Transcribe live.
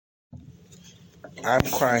I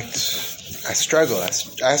struggle.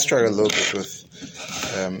 I struggle a little bit with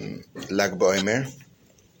Lag BaOmer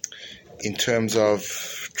in terms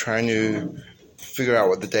of trying to figure out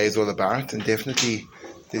what the day is all about, and definitely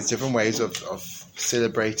there's different ways of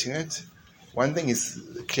celebrating it. One thing is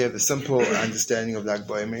clear: the simple understanding of Lag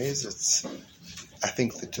BaOmer is I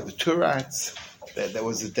think the Torah writes that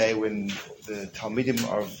was the day when the Talmidim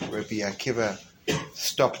of Rabbi Akiva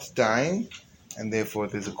stopped dying, and therefore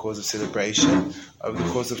there's a cause of celebration. Over the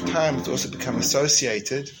course of time, it's also become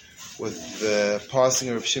associated with the passing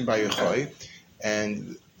of Shimon Bar Yochai,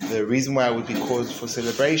 and the reason why it would be cause for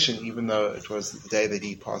celebration, even though it was the day that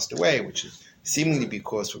he passed away, which would seemingly be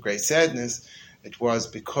cause for great sadness, it was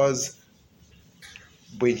because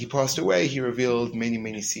when he passed away, he revealed many,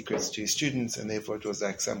 many secrets to his students, and therefore it was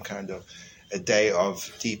like some kind of a day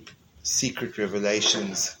of deep secret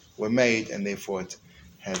revelations were made, and therefore it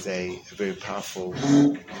has a very powerful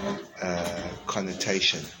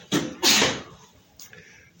connotation.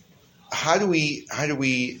 How do we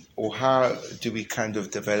kind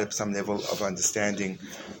of develop some level of understanding,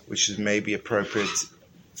 which is maybe appropriate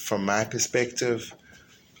from my perspective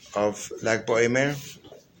of Lag BaOmer?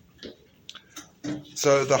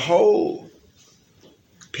 So the whole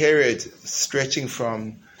period stretching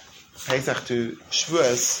from Pesach to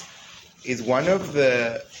Shavuos is one of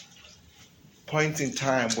the points in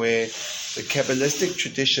time where the Kabbalistic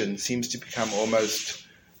tradition seems to become almost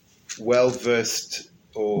well-versed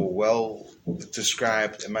or well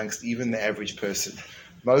described amongst even the average person.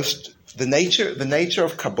 The nature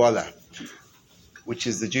of Kabbalah, which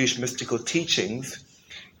is the Jewish mystical teachings,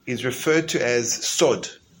 is referred to as sod.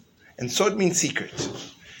 And sod means secret.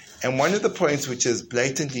 And one of the points which is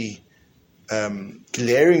blatantly,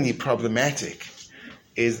 glaringly problematic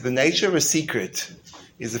is the nature of a secret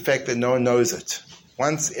is the fact that no one knows it.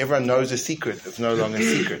 Once everyone knows a secret, it's no longer a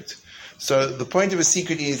secret. So the point of a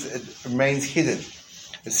secret is it remains hidden.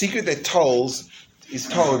 A secret that is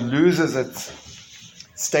told loses its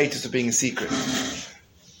status of being a secret.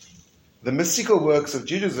 The mystical works of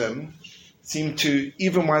Judaism seem to,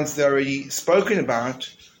 even once they're already spoken about,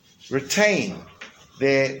 retain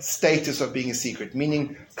their status of being a secret,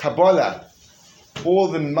 meaning Kabbalah, all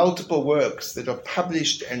the multiple works that are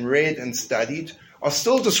published and read and studied, are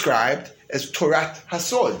still described as Torat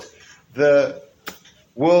HaSod, the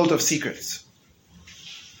world of secrets.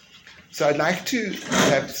 So I'd like to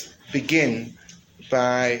perhaps begin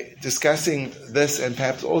by discussing this, and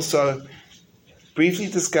perhaps also briefly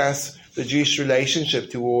discuss the Jewish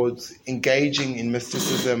relationship towards engaging in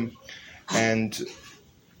mysticism, and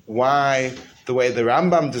why the way the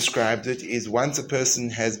Rambam described it is once a person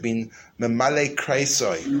has been memale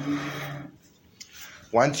kreisoi,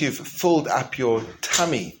 once you've filled up your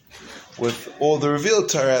tummy with all the revealed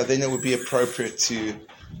Torah, then it would be appropriate to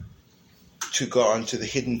go on to the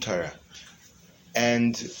hidden Torah.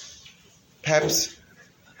 And perhaps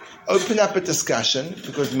open up a discussion,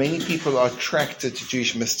 because many people are attracted to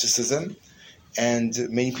Jewish mysticism, and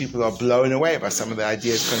many people are blown away by some of the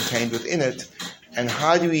ideas contained within it. And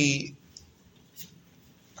how do we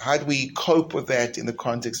cope with that in the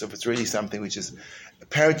context of it's really something which is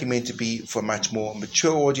apparently meant to be for a much more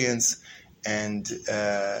mature audience and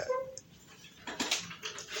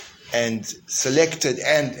selected,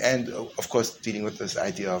 and of course dealing with this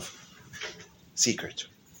idea of secret.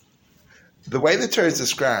 The way the Torah is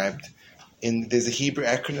described, there's a Hebrew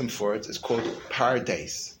acronym for it. It's called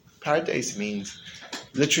Pardes. Pardes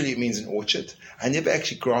literally means an orchard. I never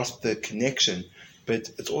actually grasped the connection, but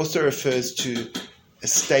it also refers to a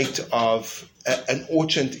state of an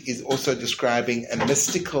orchard is also describing a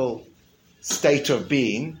mystical state of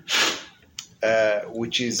being,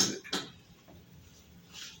 which is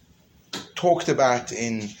talked about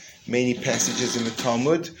in many passages in the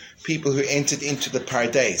Talmud, people who entered into the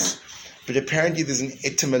Pardes. But apparently there's an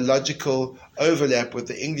etymological overlap with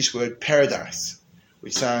the English word paradise,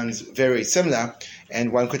 which sounds very similar,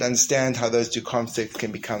 and one could understand how those two concepts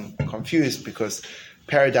can become confused, because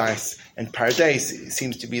paradise and Pardes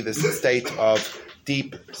seems to be this state of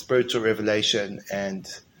deep spiritual revelation and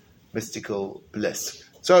mystical bliss.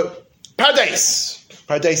 So, Pardes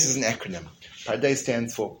is an acronym. Pardes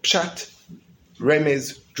stands for Pshat,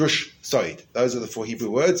 Remez, Drush, Soid. Those are the four Hebrew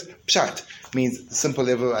words. Pshat means the simple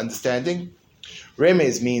level of understanding.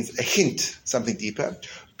 Remez means a hint, something deeper.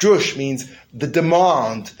 Drush means the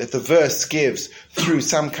demand that the verse gives through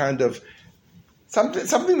some kind of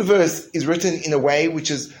something the verse is written in a way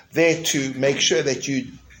which is there to make sure that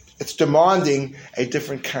it's demanding a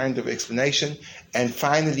different kind of explanation. And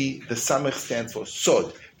finally, the Samech stands for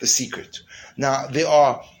Sod, the secret. Now,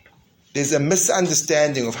 there's a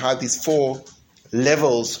misunderstanding of how these four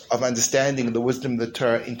levels of understanding the wisdom of the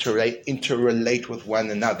Torah interrelate with one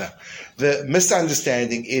another. The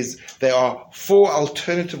misunderstanding is there are 4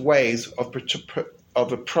 alternative ways of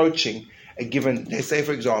approaching a given, let's say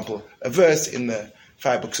for example, a verse in the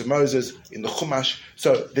 5 books of Moses, in the Chumash.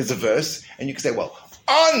 So there's a verse, and you can say, well,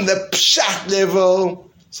 on the Pshat level,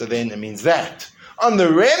 so then it means that. On the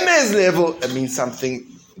Remez level, it means something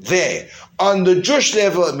there. On the Jush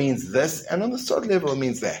level, it means this, and on the Sod level, it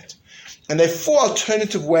means that. And there are 4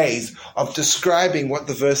 alternative ways of describing what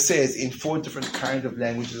the verse says in 4 different kinds of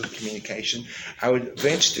languages of communication. I would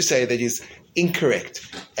venture to say that is incorrect.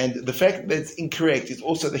 And the fact that it's incorrect is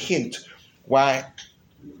also the hint why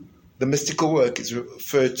the mystical work is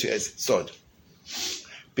referred to as Sod.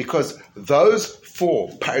 Because those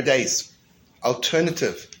 4 parades,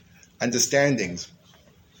 alternative understandings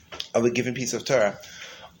of a given piece of Torah,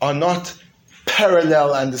 are not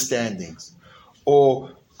parallel understandings or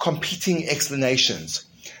competing explanations.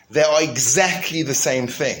 They are exactly the same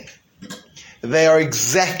thing. They are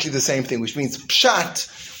exactly the same thing, which means Pshat,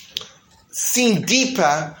 seen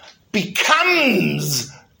deeper,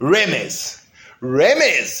 becomes Remez.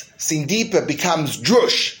 Remez, seen deeper, becomes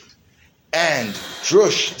Drush. And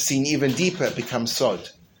Drush, seen even deeper, becomes Sod.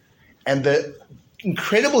 And the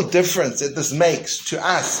incredible difference that this makes to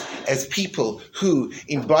us as people who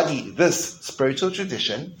embody this spiritual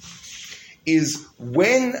tradition is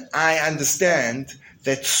when I understand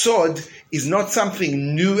that Sod is not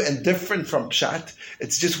something new and different from Pshat.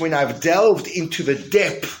 It's just when I've delved into the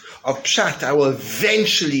depth of Pshat, I will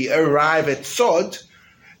eventually arrive at Sod.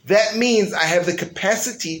 That means I have the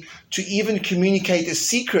capacity to even communicate a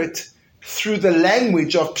secret through the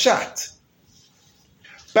language of Pshat.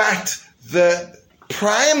 But the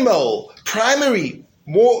primary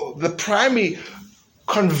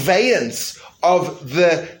conveyance of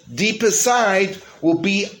the deeper side will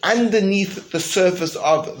be underneath the surface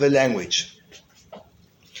of the language.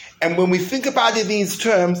 And when we think about it in these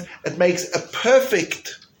terms, it makes a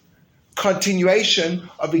perfect continuation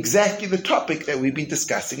of exactly the topic that we've been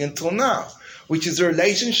discussing until now, which is the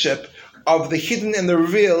relationship of the hidden and the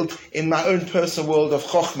revealed in my own personal world of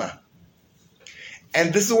Chokhmah.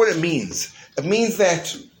 And this is what it means. It means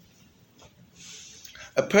that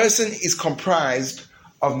a person is comprised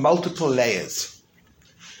of multiple layers.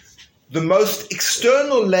 The most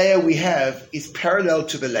external layer we have is parallel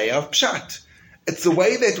to the layer of Pshat. It's the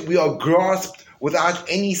way that we are grasped without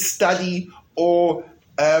any study or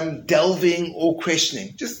delving or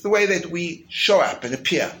questioning. Just the way that we show up and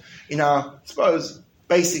appear in our, I suppose,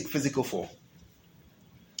 basic physical form.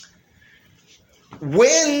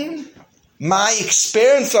 When my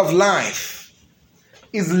experience of life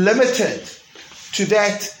is limited to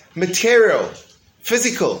that material,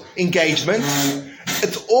 physical engagement,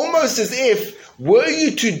 it's almost as if, were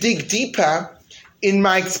you to dig deeper in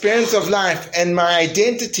my experience of life and my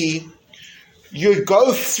identity, you'd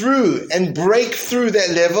go through and break through that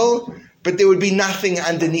level, but there would be nothing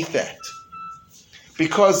underneath that.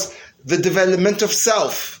 Because the development of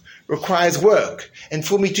self requires work. And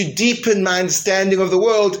for me to deepen my understanding of the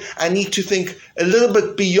world, I need to think a little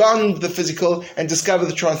bit beyond the physical and discover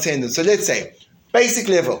the transcendent. So let's say, basic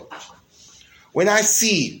level. When I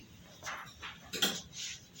see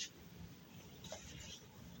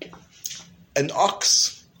an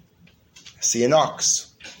ox, I see an ox.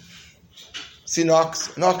 See an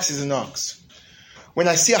ox? An ox is an ox. When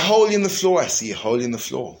I see a hole in the floor, I see a hole in the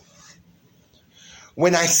floor.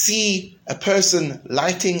 When I see a person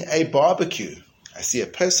lighting a barbecue, I see a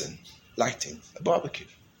person lighting a barbecue.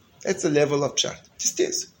 That's the level of Pshat. Just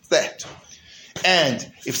is. It's that. And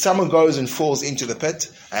if someone goes and falls into the pit,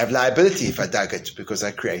 I have liability if I dug it because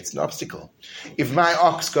I create an obstacle. If my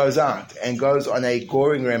ox goes out and goes on a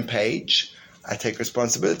goring rampage, I take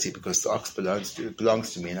responsibility because the ox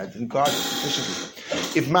belongs to me and I didn't guard it sufficiently.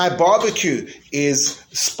 If my barbecue is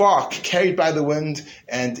spark carried by the wind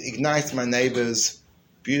and ignites my neighbor's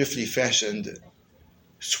beautifully fashioned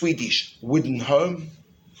Swedish wooden home,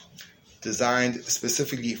 designed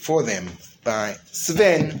specifically for them by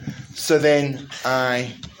Sven, so then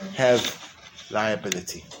I have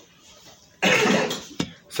liability.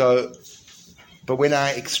 But when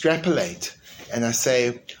I extrapolate and I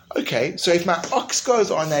say, okay, so if my ox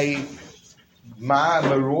goes on my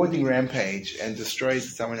marauding rampage and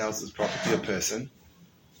destroys someone else's property or person,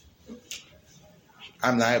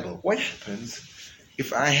 I'm liable. What happens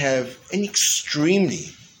if I have an extremely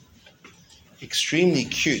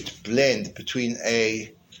cute blend between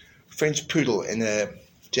a French poodle and a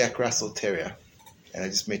Jack Russell Terrier? And I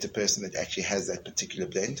just met a person that actually has that particular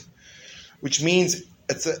blend, which means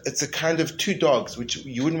it's a kind of two dogs, which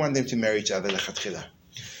you wouldn't want them to marry each other, lechatchila.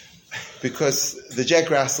 because the Jack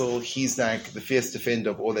Russell, he's like the fierce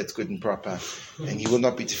defender of all that's good and proper, and he will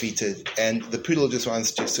not be defeated. And the poodle just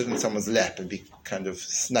wants to sit in someone's lap and be kind of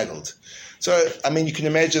snuggled. So, I mean, you can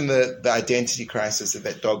imagine the identity crisis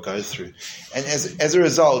that dog goes through. And as a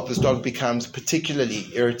result, this dog becomes particularly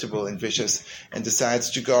irritable and vicious and decides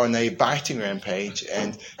to go on a biting rampage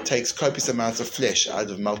and takes copious amounts of flesh out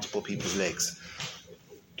of multiple people's legs.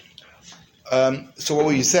 So what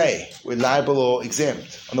will you say? We're liable or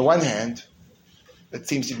exempt. On the one hand, it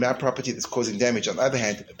seems to be my property that's causing damage. On the other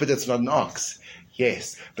hand, but it's not an ox.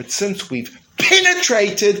 Yes, but since we've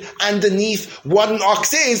penetrated underneath what an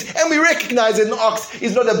ox is, and we recognize that an ox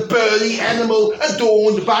is not a burly animal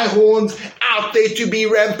adorned by horns out there to be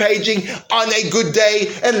rampaging on a good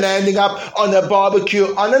day and landing up on a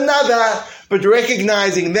barbecue on another, but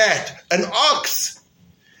recognizing that an ox,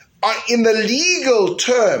 in the legal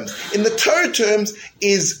terms, in the Torah terms,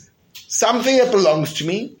 is something that belongs to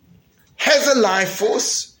me, has a life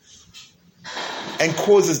force, and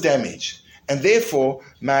causes damage. And therefore,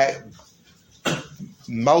 my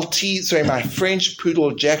French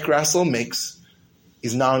poodle Jack Russell mix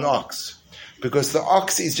is now an ox. Because the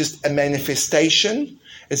ox is just a manifestation,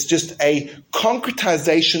 it's just a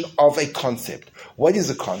concretization of a concept. What is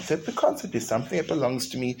a concept? The concept is something that belongs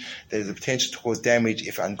to me that has the potential to cause damage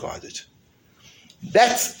if unguarded.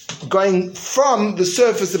 That's going from the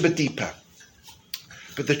surface a bit deeper.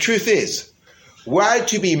 But the truth is, were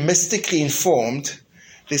to be mystically informed,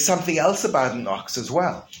 there's something else about an ox as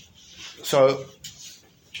well. So,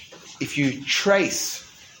 if you trace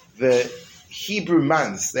the Hebrew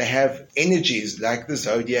months, they have energies like the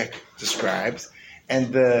zodiac describes,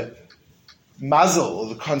 and the muzzle, or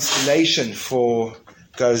the constellation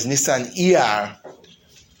goes Nisan Iyar,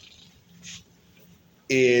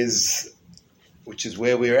 which is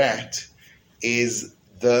where we're at, is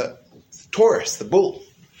the Taurus, the bull.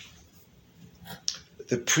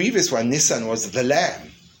 The previous one, Nisan, was the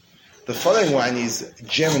lamb. The following one is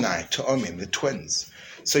Gemini, Ta'omim, the twins.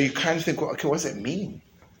 So you kind of think, well, okay, what does that mean?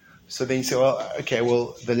 So then you say,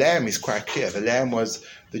 the lamb is quite clear. The lamb was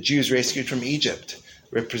the Jews rescued from Egypt,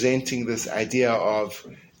 representing this idea of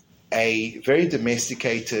a very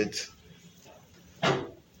domesticated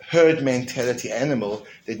herd mentality animal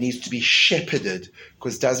that needs to be shepherded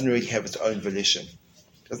because it doesn't really have its own volition.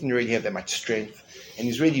 It doesn't really have that much strength. And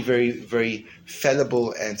is really very, very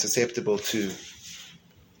fallible and susceptible to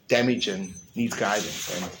damage and needs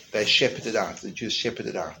guidance. And they shepherd it out. The Jews shepherd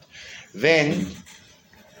it out. Then,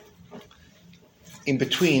 in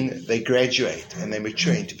between, they graduate and they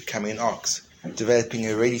mature into becoming an ox, developing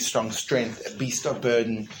a really strong strength, a beast of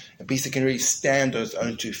burden, a beast that can really stand on its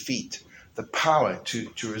own 2 feet, the power to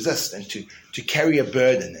resist and to carry a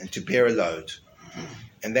burden and to bear a load.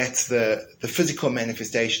 And that's the physical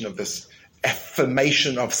manifestation of this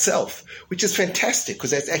affirmation of self, which is fantastic because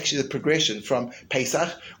that's actually the progression from Pesach,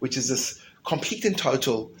 which is this complete and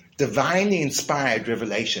total divinely inspired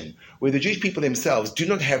revelation where the Jewish people themselves do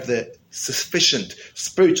not have the sufficient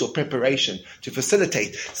spiritual preparation to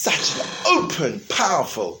facilitate such an open,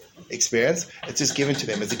 powerful experience. It's just given to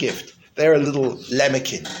them as a gift. They're a little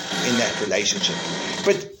lammakin in that relationship.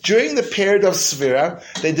 But during the period of Svira,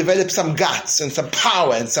 they develop some guts and some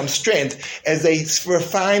power and some strength as they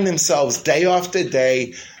refine themselves day after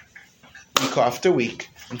day, week after week,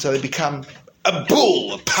 until they become a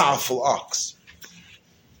bull, a powerful ox.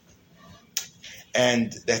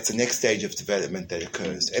 And that's the next stage of development that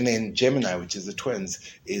occurs. And then Gemini, which is the twins,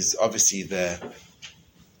 is obviously the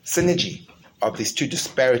synergy of these 2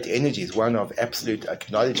 disparate energies, one of absolute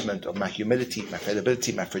acknowledgement of my humility, my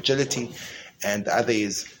fallibility, my fragility, and the other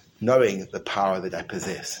is knowing the power that I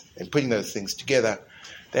possess. And putting those things together,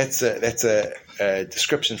 that's a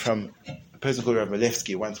description from a person called Rav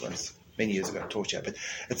Milevsky once many years ago taught you. But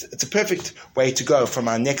it's a perfect way to go from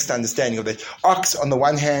our next understanding of that. Ox, on the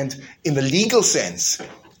one hand, in the legal sense,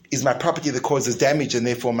 is my property that causes damage, and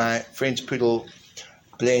therefore my French poodle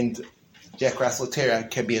blend Jack Russell Terrier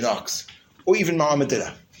can be an ox. Or even my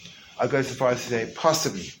armadillo. I'll go so far as to say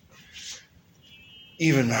possibly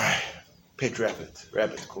even my pet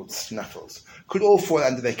rabbit called Snuffles, could all fall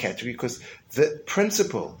under that category because the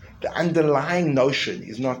principle, the underlying notion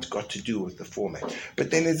is not got to do with the format. But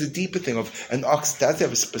then there's a deeper thing of an ox does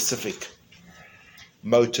have a specific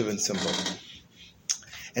motive and symbol.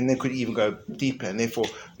 And then could even go deeper. And therefore,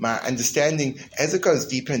 my understanding, as it goes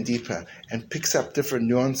deeper and deeper and picks up different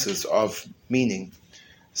nuances of meaning,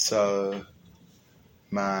 so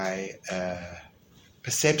my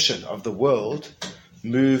perception of the world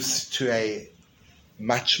moves to a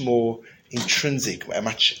much more intrinsic, a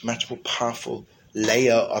much more powerful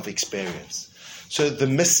layer of experience. So the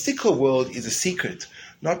mystical world is a secret,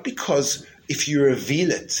 not because if you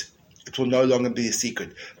reveal it, it will no longer be a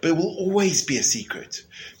secret, but it will always be a secret.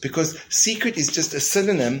 Because secret is just a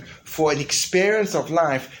synonym for an experience of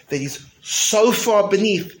life that is so far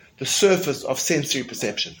beneath the surface of sensory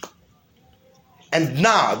perception. And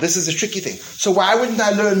now, this is a tricky thing. So why wouldn't I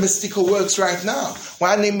learn mystical works right now?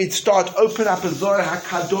 Why don't we open up a Zohar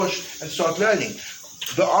HaKadosh and start learning?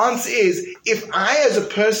 The answer is, if I as a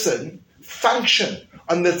person function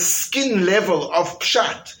on the skin level of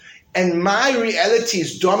Pshat, and my reality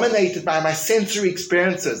is dominated by my sensory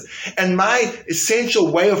experiences, and my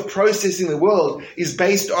essential way of processing the world is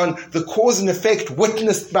based on the cause and effect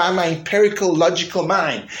witnessed by my empirical, logical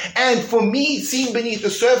mind, and for me, seeing beneath the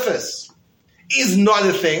surface is not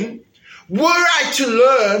a thing. Were I to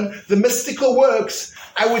learn the mystical works,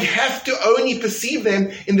 I would have to only perceive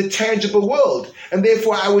them in the tangible world, and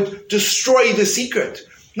therefore I would destroy the secret.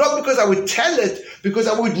 Not because I would tell it, because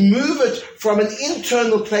I would move it from an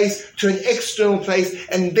internal place to an external place,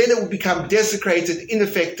 and then it would become desecrated,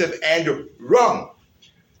 ineffective, and wrong,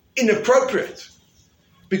 inappropriate.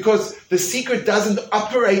 Because the secret doesn't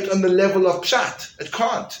operate on the level of Pshat. It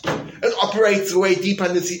can't. It operates way deep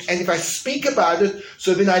under the sea. And if I speak about it,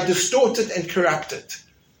 so then I distort it and corrupt it.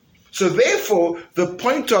 So therefore, the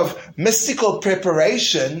point of mystical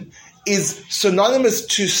preparation is synonymous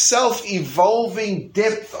to self-evolving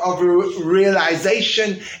depth of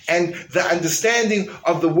realization and the understanding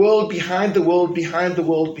of the world behind the world, behind the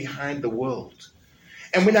world, behind the world.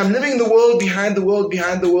 And when I'm living in the world, behind the world,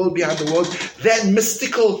 behind the world, behind the world, that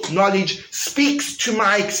mystical knowledge speaks to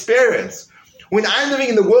my experience. When I'm living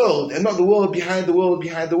in the world and not the world, behind the world,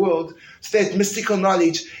 behind the world, so that mystical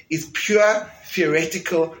knowledge is pure,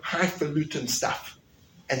 theoretical, highfalutin stuff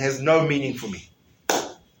and has no meaning for me.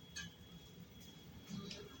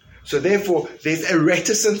 So therefore, there's a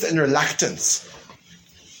reticence and reluctance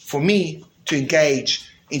for me to engage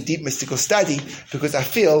in deep mystical study because I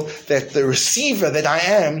feel that the receiver that I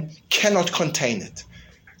am cannot contain it.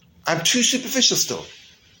 I'm too superficial still.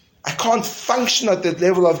 I can't function at that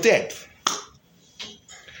level of depth.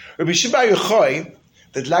 Rabbi Shimon Bar Yochai,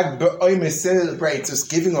 that Lag BaOmer celebrates as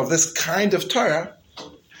giving of this kind of Torah,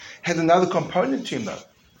 had another component to him though.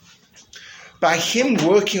 By him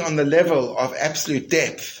working on the level of absolute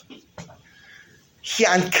depth, he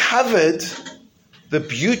uncovered the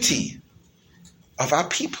beauty of our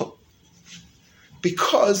people,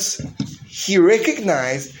 because he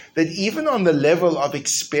recognized that even on the level of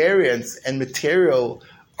experience and material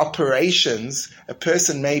operations, a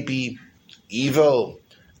person may be evil,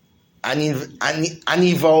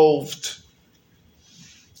 unevolved,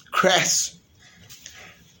 crass.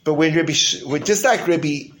 But just like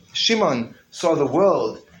Rabbi Shimon saw the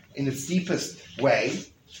world in its deepest way,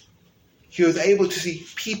 he was able to see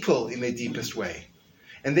people in their deepest way.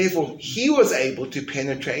 And therefore, he was able to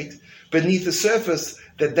penetrate beneath the surface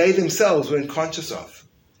that they themselves weren't conscious of.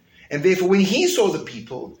 And therefore, when he saw the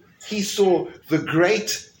people, he saw the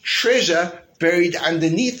great treasure buried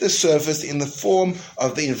underneath the surface in the form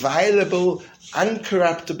of the inviolable,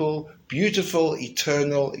 uncorruptible, beautiful,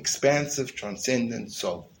 eternal, expansive, transcendent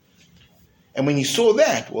soul. And when he saw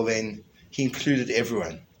that, well then, he included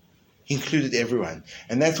everyone. He included everyone.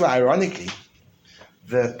 And that's why, ironically,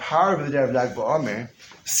 the power of the day of Lag BaOmer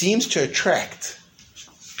seems to attract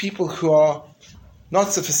people who are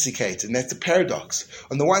not sophisticated, and that's a paradox.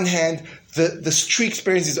 On the one hand, this true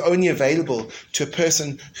experience is only available to a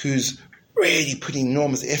person who's really putting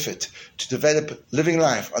enormous effort to develop living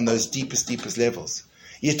life on those deepest levels.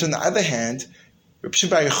 Yet on the other hand, Reb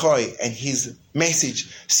Shimon Bar Yochai and his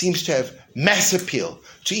message seems to have mass appeal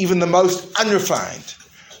to even the most unrefined.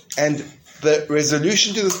 And the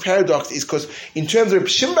resolution to this paradox is because in terms of Reb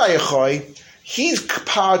Shimon Bar Yochai, his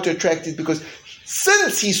power to attract it because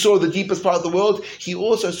since he saw the deepest part of the world, he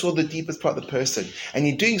also saw the deepest part of the person. And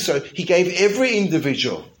in doing so, he gave every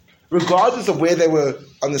individual, regardless of where they were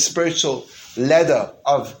on the spiritual ladder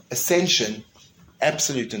of ascension,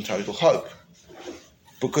 absolute and total hope.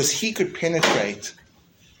 Because he could penetrate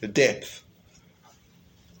the depth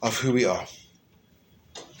of who we are.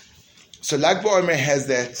 So Lag BaOmer has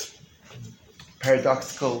that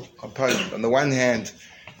paradoxical component. On the one hand,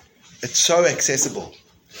 it's so accessible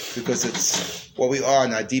because it's what we are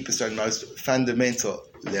on our deepest and most fundamental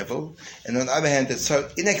level. And on the other hand, it's so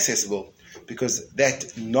inaccessible because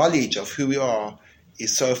that knowledge of who we are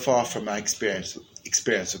is so far from our experience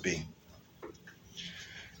of being.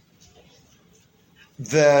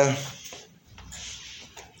 The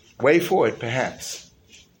way forward, perhaps,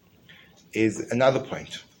 is another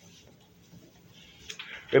point.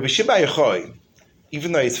 Rabbi Shimon Bar Yochai,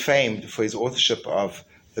 even though he's famed for his authorship of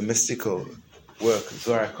the mystical work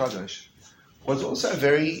Zohar HaKadosh, was also a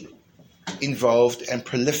very involved and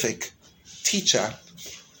prolific teacher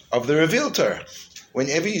of the revealed Torah.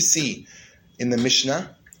 Whenever you see in the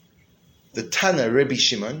Mishnah the Tana Rabbi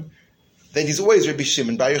Shimon, then he's always Rabbi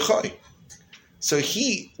Shimon Bar Yochai. So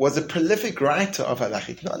he was a prolific writer of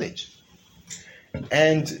halachic knowledge.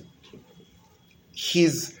 And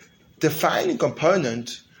his defining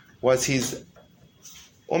component was his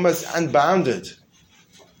almost unbounded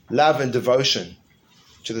love and devotion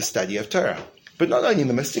to the study of Torah. But not only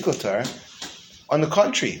the mystical Torah, on the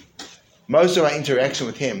contrary, most of our interaction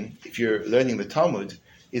with him, if you're learning the Talmud,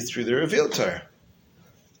 is through the revealed Torah.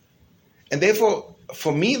 And therefore,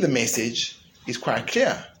 for me, the message is quite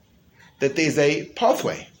clear, that there's a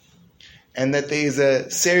pathway and that there is a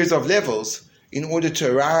series of levels. In order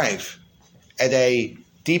to arrive at a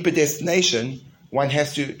deeper destination, one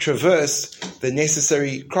has to traverse the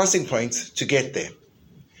necessary crossing points to get there.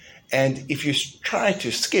 And if you try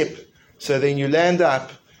to skip, so then you land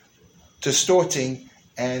up distorting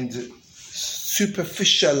and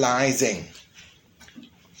superficializing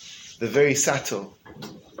the very subtle,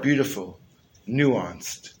 beautiful,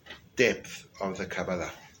 nuanced depth of the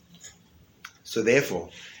Kabbalah. So therefore,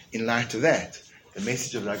 in light of that, the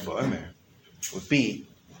message of Lag BaOmer would be,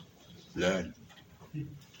 learn. You've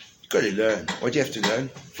got to learn. What do you have to learn?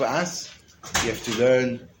 For us, you have to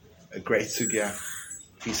learn a great sugya,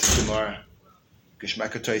 piece of Gemara,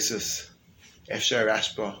 Geshmak HaTosfos, Efshar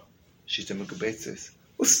Rashba, Shita Mekubetzes.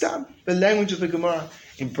 Ustam, the language of the Gemara,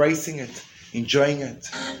 embracing it, enjoying it.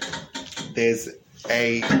 There's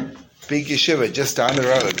a big yeshiva just down the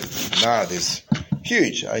road. Now there's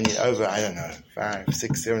huge, only over, 5,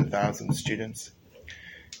 6, 7,000 students.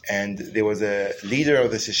 And there was a leader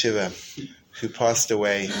of this yeshiva who passed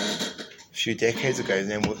away a few decades ago.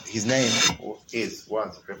 His name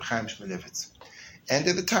was Reb Chaim Shmulevitz. And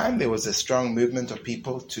at the time, there was a strong movement of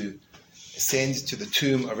people to ascend to the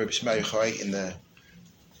tomb of Reb Shimon Bar Yochai in the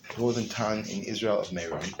northern town in Israel of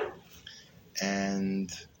Meron.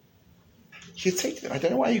 And he'd say to them, I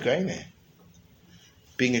don't know why you're going there.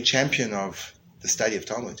 Being a champion of the study of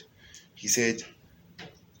Talmud, he said,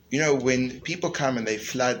 when people come and they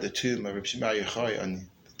flood the tomb of Reb Shimon Bar Yochai on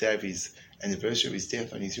the day of his anniversary of his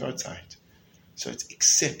death on his yard site, so it's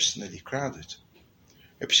exceptionally crowded.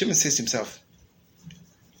 Reb Shimon says to himself,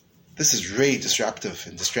 this is really disruptive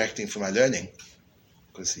and distracting for my learning,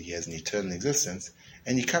 because he has an eternal existence,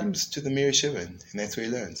 and he comes to the Mir Yeshiva, and that's where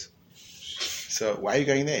he learns. So why are you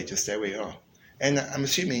going there? Just stay where you are. And I'm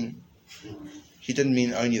assuming he didn't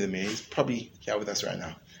mean only the Mir. He's probably here with us right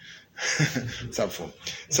now. Some form.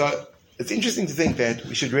 So it's interesting to think that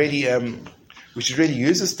we should really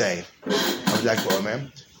use this day of Lag BaOmer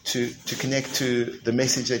to connect to the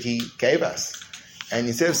message that he gave us, and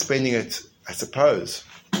instead of spending it, I suppose,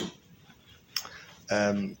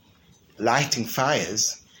 lighting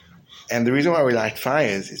fires. And the reason why we light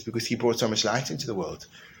fires is because he brought so much light into the world.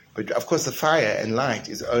 But of course, the fire and light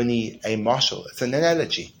is only a marshal. It's an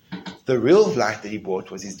analogy. The real light that he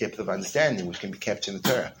brought was his depth of understanding, which can be captured in the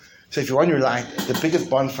Torah. So if you want to light the biggest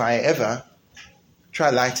bonfire ever, try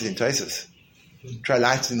light it in Tosfos. Try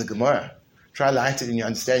light it in the Gemara. Try light it in your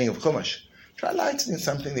understanding of Chumash. Try light it in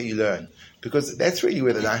something that you learn, because that's really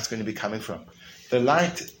where the light's going to be coming from. The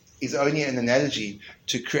light is only an analogy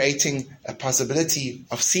to creating a possibility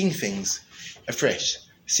of seeing things afresh,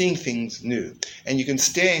 seeing things new. And you can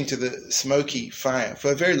stare into the smoky fire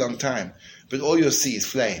for a very long time, but all you'll see is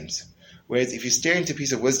flames. Whereas if you stare into a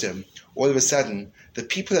piece of wisdom, all of a sudden, the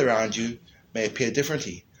people around you may appear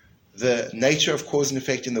differently. The nature of cause and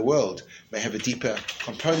effect in the world may have a deeper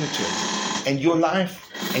component to it. And your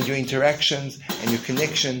life and your interactions and your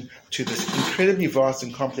connection to this incredibly vast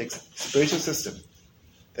and complex spiritual system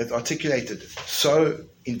that's articulated so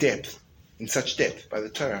in such depth by the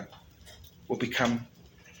Torah, will become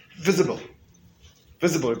visible.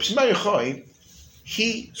 Reb Shimon Bar Yochai,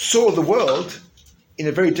 he saw the world in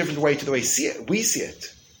a very different way to the way we see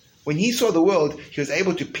it. When he saw the world, he was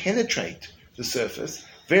able to penetrate the surface,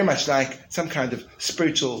 very much like some kind of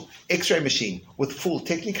spiritual X-ray machine with full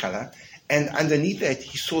technicolor, and underneath that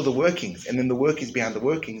he saw the workings, and then the workings behind the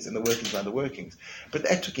workings, and the workings behind the workings. But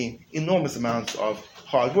that took him enormous amounts of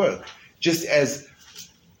hard work. Just as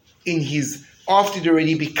after he'd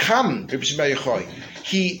already become Reb Shimon Bar Yochai,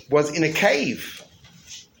 he was in a cave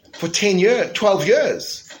for 12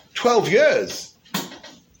 years,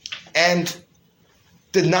 and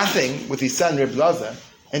did nothing with his son Reb Lazar,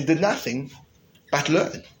 and did nothing but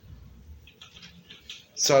learn.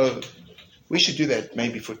 So we should do that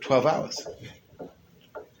maybe for 12 hours.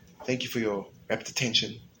 Thank you for your rapt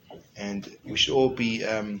attention, and we should all be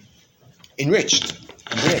enriched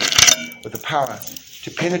with the power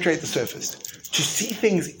to penetrate the surface, to see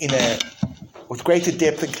things with greater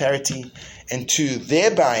depth and clarity, and to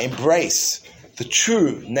thereby embrace the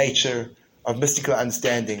true nature of mystical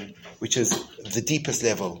understanding, which is the deepest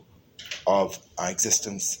level of our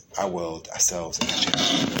existence, our world, ourselves, and our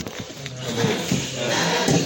church.